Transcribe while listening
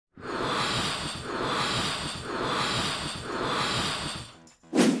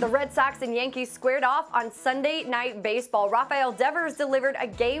The Red Sox and Yankees squared off on Sunday Night Baseball. Rafael Devers delivered a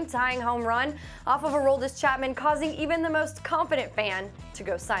game-tying home run off of Aroldis Chapman, causing even the most confident fan to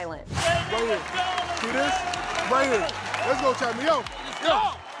go silent. Right here. See this? Right here. Let's go, Chapman. Yo,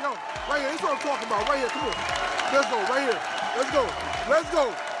 right here. This is what I'm talking about. Right here. Come on. Let's go. Right here. Let's go. Let's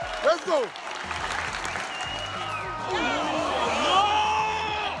go. Let's go.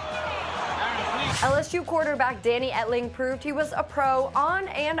 LSU quarterback Danny Etling proved he was a pro on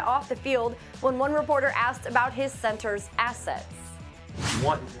and off the field when one reporter asked about his center's assets. You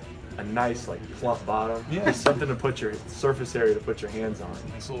want a nice, plump bottom. Yeah. Just something to put your surface area to put your hands on.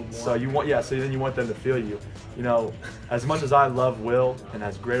 So you want, so then you want them to feel you. You know, as much as I love Will and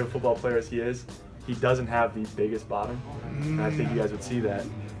as great a football player as he is, he doesn't have the biggest bottom, and I think you guys would see that.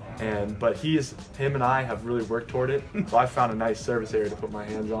 But him and I have really worked toward it, so I found a nice surface area to put my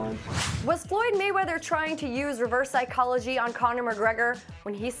hands on. Was Floyd Mayweather trying to use reverse psychology on Conor McGregor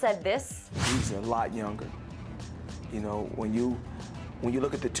when he said this? He's a lot younger. You know, when you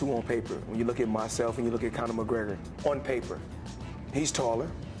look at the two on paper, when you look at myself and you look at Conor McGregor, on paper, he's taller,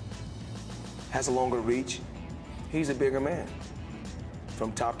 has a longer reach, he's a bigger man,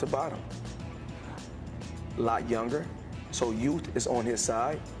 from top to bottom. A lot younger, so youth is on his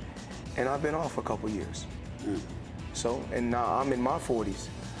side. And I've been off a couple years. So, and now I'm in my 40s.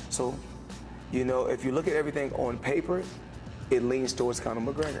 So, you know, if you look at everything on paper, it leans towards Conor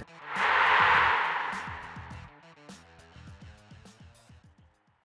McGregor.